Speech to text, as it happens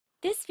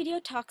This video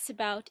talks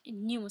about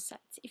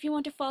pneumocytes. If you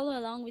want to follow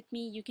along with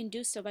me, you can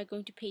do so by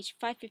going to page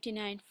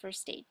 559,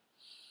 first aid.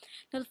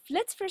 Now,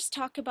 let's first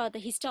talk about the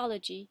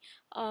histology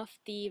of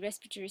the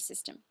respiratory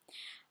system.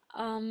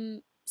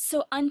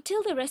 So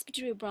until the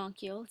respiratory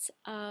bronchioles,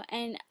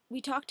 and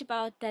we talked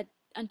about that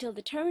until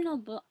the terminal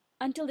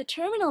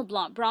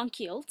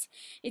bronchioles,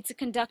 it's a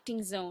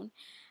conducting zone.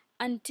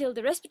 Until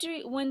the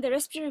when the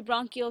respiratory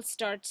bronchiole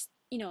starts,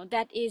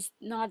 that is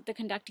not the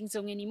conducting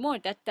zone anymore.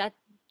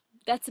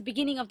 That's the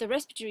beginning of the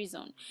respiratory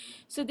zone.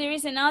 So there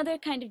is another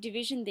kind of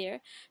division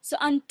there. So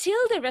until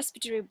the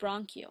respiratory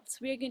bronchioles,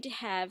 we are going to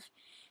have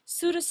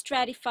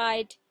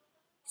pseudo-stratified,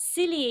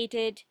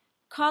 ciliated,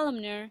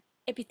 columnar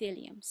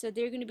epithelium. So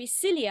they're going to be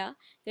cilia,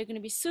 they're going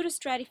to be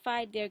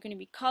pseudo-stratified, they're going to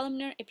be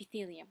columnar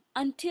epithelium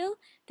until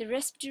the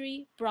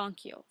respiratory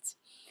bronchioles.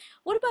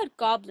 What about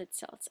goblet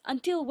cells?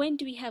 Until when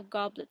do we have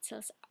goblet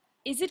cells?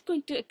 Is it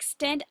going to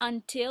extend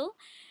until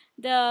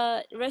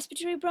the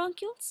respiratory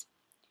bronchioles?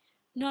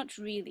 Not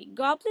really.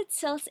 Goblet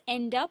cells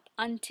end up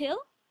until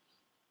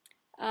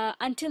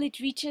it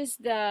reaches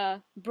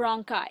the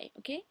bronchi.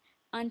 Okay,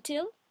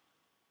 until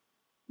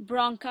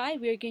bronchi,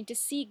 we're going to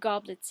see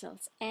goblet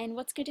cells, and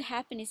what's going to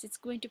happen is it's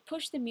going to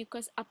push the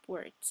mucus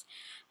upwards,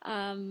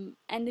 and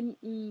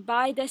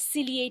by the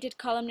ciliated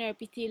columnar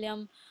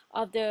epithelium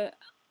of the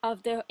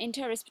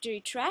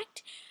interrespiratory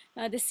tract,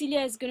 the cilia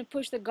is going to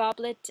push the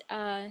goblet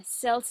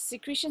cells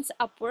secretions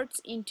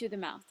upwards into the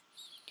mouth.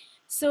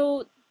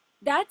 So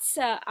that's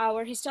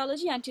our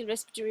histology until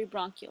respiratory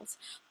bronchioles.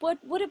 But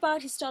what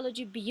about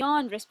histology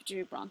beyond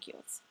respiratory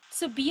bronchioles?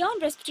 So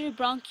beyond respiratory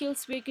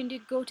bronchioles, we're going to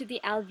go to the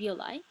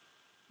alveoli,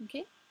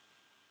 okay?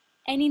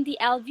 And in the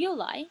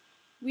alveoli,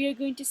 we are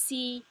going to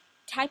see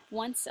type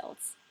 1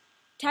 cells.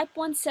 Type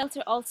 1 cells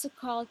are also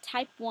called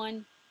type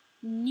 1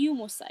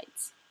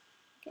 pneumocytes,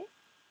 okay?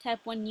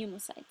 Type 1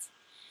 pneumocytes.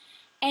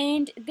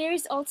 And there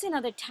is also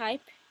another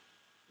type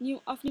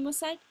of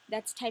pneumocyte,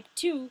 that's type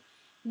 2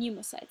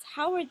 pneumocytes.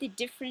 How are they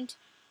different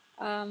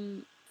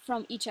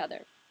from each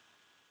other?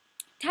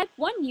 Type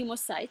 1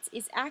 pneumocytes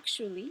is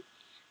actually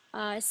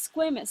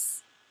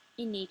squamous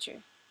in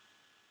nature.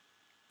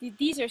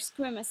 These are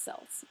squamous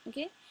cells,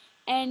 okay?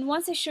 And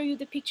once I show you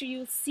the picture,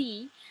 you'll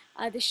see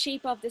the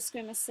shape of the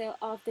squamous cell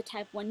of the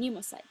type 1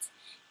 pneumocytes.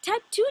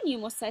 Type 2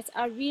 pneumocytes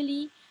are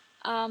really,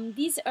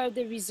 these are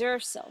the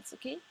reserve cells,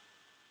 okay?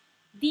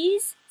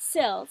 These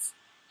cells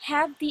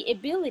have the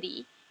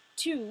ability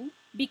to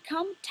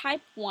become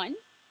type 1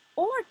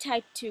 or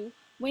type 2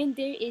 when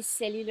there is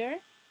cellular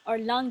or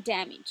lung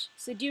damage.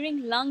 So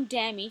during lung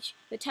damage,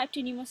 the type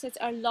 2 pneumocytes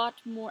are a lot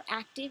more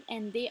active,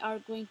 and they are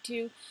going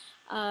to,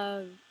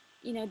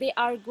 they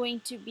are going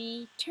to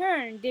be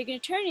turned. They're going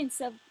to turn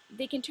itself.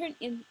 They can turn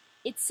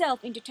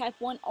itself into type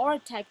 1 or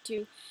type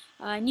 2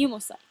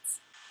 pneumocytes.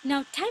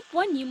 Now, type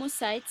 1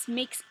 pneumocytes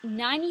makes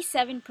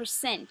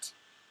 97%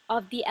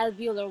 of the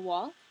alveolar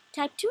wall.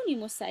 Type 2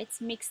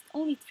 pneumocytes makes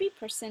only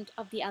 3%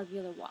 of the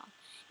alveolar wall.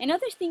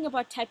 Another thing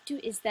about type 2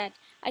 is that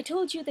I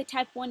told you that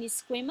type 1 is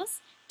squamous,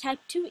 type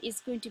 2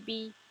 is going to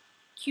be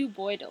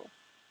cuboidal.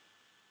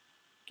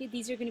 Okay,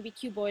 these are going to be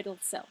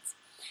cuboidal cells.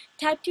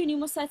 Type 2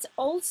 pneumocytes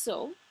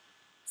also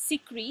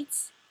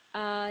secretes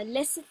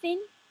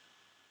lecithin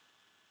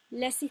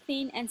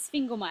and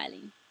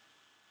sphingomyelin,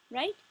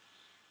 right?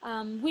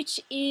 Which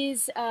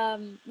is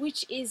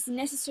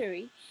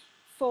necessary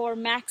for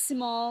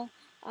maximal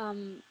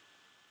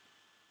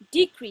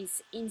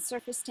decrease in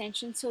surface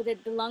tension so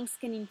that the lungs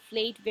can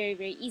inflate very,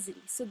 very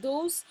easily. So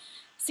those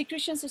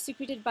secretions are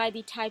secreted by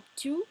the type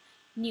 2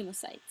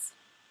 pneumocytes.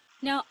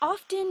 Now,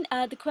 often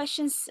the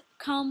questions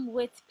come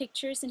with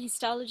pictures and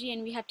histology,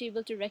 and we have to be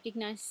able to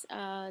recognize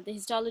the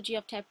histology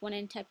of type 1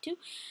 and type 2.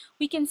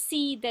 We can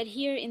see that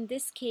here in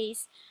this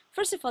case,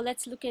 first of all,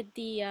 let's look at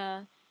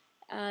the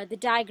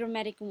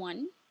diagrammatic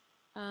one.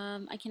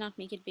 I cannot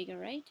make it bigger,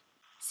 right?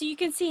 So you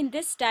can see in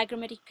this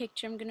diagrammatic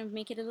picture, I'm going to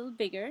make it a little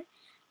bigger.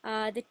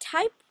 The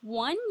type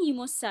 1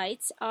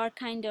 pneumocytes are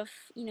kind of,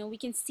 we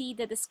can see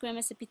that the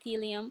squamous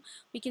epithelium,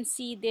 we can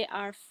see there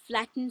are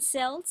flattened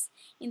cells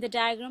in the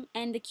diagram,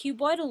 and the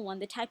cuboidal one,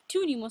 the type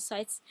 2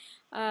 pneumocytes,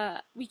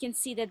 we can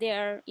see that they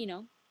are,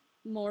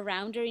 more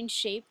rounder in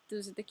shape.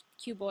 Those are the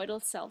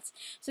cuboidal cells.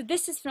 So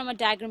this is from a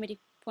diagrammatic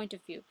point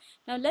of view.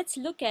 Now let's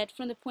look at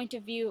from the point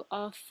of view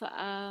of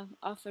a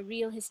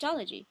real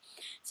histology.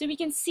 So we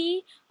can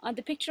see on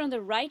the picture on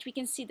the right, we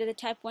can see that the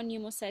type 1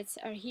 pneumocytes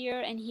are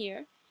here and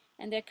here,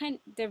 and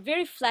they're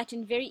very flat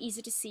and very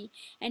easy to see.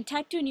 And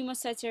type 2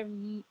 pneumocytes are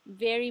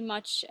very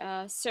much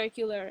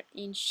circular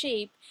in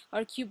shape,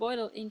 or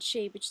cuboidal in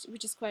shape,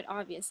 which is quite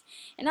obvious.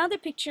 Another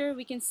picture,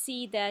 we can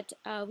see that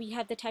we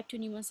have the type 2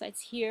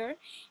 pneumocytes here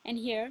and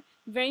here,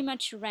 very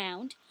much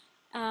round.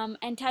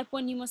 And type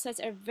 1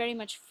 pneumocytes are very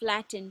much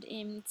flattened,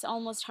 and it's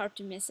almost hard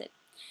to miss it.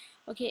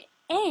 Okay,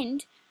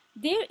 and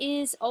there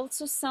is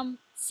also some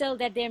cell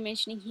that they're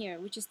mentioning here,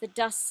 which is the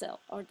dust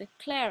cell or the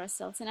Declara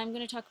cells, and I'm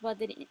going to talk about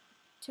that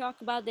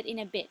in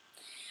a bit.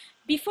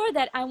 Before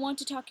that, I want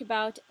to talk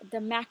about the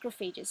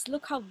macrophages.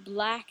 Look how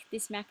black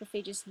these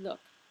macrophages look.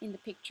 in the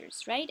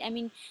pictures, right? I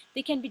mean,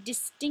 they can be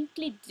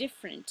distinctly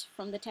different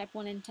from the type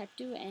 1 and type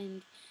 2,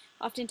 and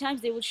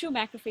oftentimes they will show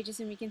macrophages,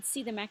 and we can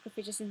see the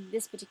macrophages in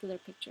this particular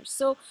picture.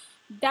 So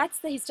that's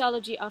the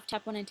histology of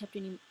type 1 and type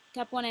 2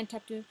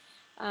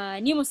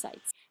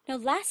 pneumocytes. Now,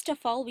 last of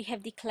all, we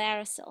have the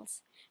Declara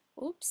cells.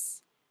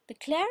 Oops. The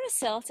Declara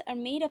cells are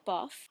made up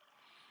of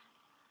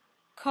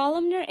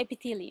columnar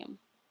epithelium.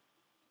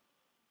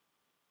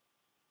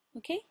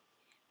 Okay?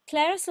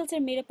 Declara cells are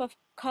made up of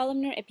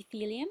columnar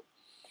epithelium,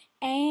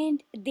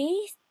 and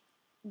they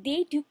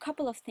do a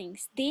couple of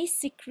things. They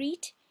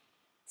secrete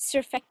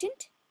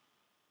surfactant,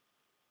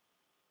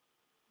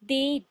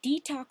 they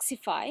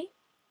detoxify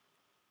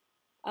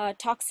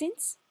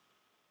toxins,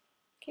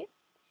 okay,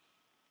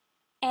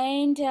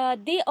 and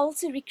they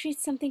also recruit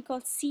something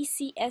called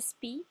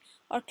CCSP,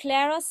 or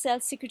Declara Cell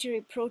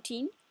Secretory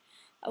Protein,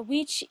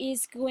 which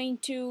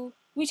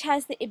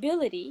has the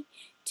ability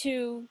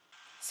to,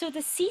 so the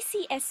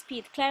CCSP,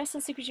 the Declara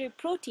Cell Secretory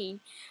Protein,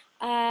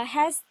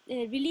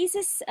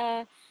 releases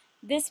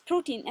this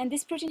protein, and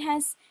this protein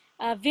has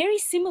a very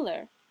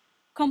similar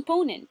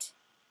component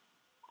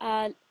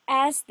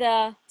as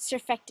the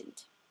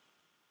surfactant.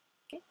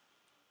 Okay,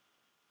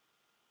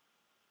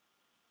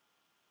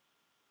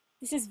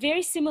 this is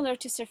very similar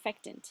to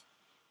surfactant.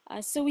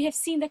 So we have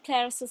seen the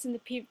Declara cells in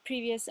the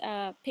previous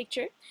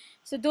picture.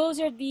 So those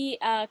are the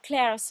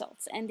Declara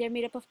cells, and they're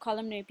made up of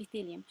columnar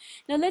epithelium.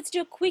 Now let's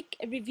do a quick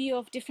review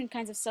of different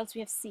kinds of cells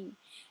we have seen.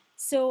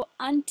 So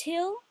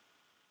until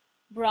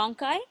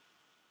bronchi,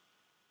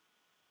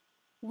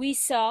 we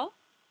saw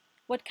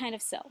what kind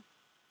of cell?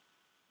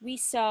 We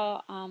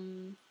saw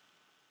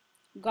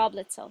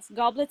goblet cells.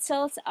 Goblet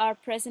cells are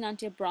present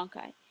until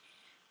bronchi.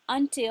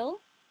 Until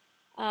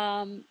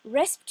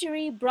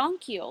respiratory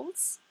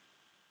bronchioles,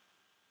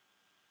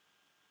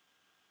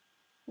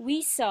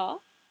 we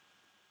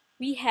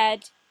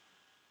had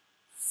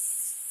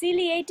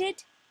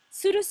ciliated,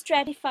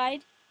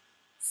 pseudo-stratified,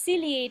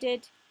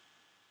 ciliated,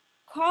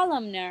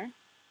 columnar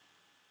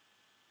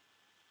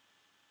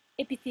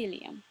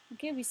epithelium.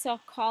 Okay, we saw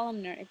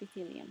columnar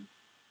epithelium.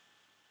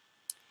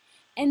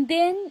 And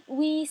then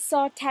we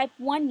saw type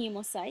 1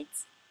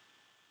 pneumocytes.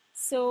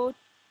 So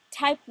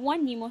type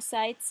 1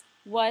 pneumocytes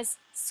was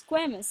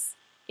squamous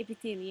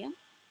epithelium.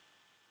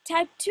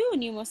 Type 2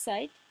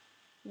 pneumocyte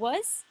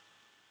was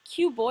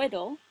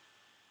cuboidal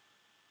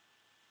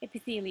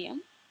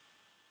epithelium.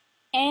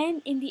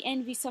 And in the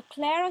end, we saw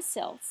Declara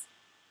cells.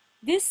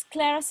 This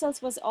Declara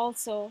cells was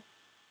also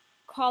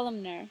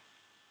columnar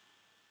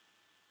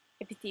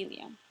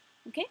epithelium.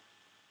 Okay?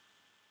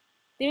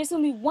 There is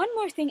only one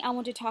more thing I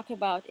want to talk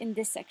about in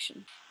this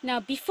section. Now,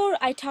 before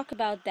I talk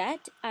about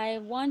that, I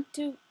want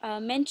to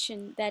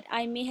mention that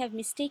I may have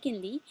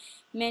mistakenly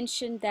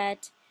mentioned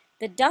that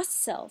the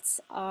dust cells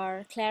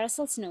are Declara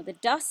cells. No, the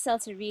dust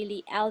cells are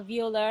really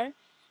alveolar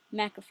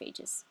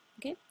macrophages.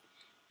 Okay,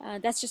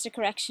 that's just a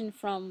correction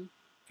from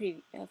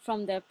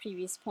the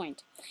previous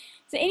point.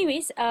 So,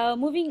 anyways,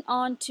 moving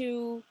on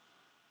to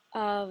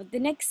the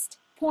next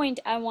point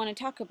I want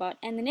to talk about,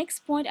 and the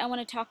next point I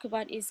want to talk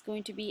about is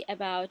going to be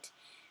about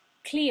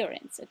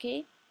clearance.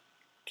 Okay,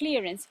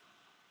 clearance.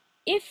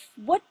 If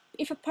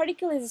a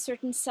particle is a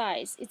certain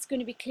size, it's going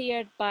to be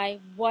cleared by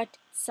what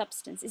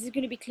substance? Is it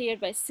going to be cleared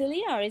by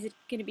cilia, or is it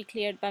going to be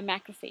cleared by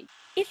macrophage?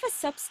 If a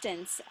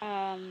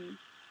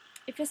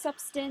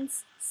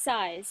substance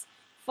size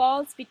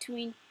falls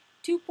between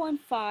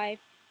 2.5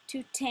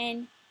 to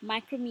 10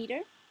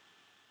 micrometer,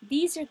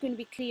 these are going to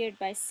be cleared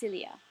by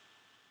cilia.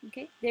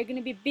 Okay, they're going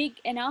to be big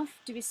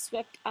enough to be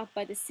swept up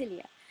by the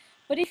cilia.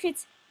 But if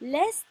it's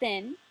less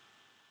than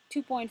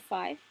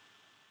 2.5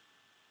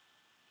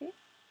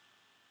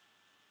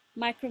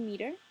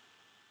 micrometer,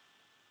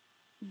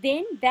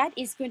 then that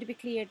is going to be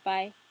cleared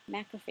by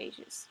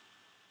macrophages.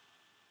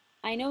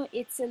 I know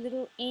it's a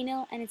little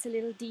anal and it's a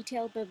little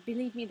detailed, but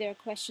believe me, there are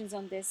questions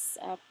on this,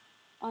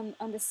 on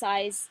the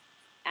size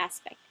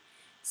aspect.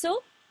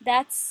 So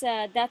that's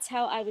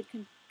how I would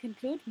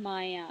conclude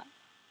my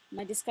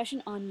my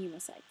discussion on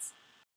pneumocytes.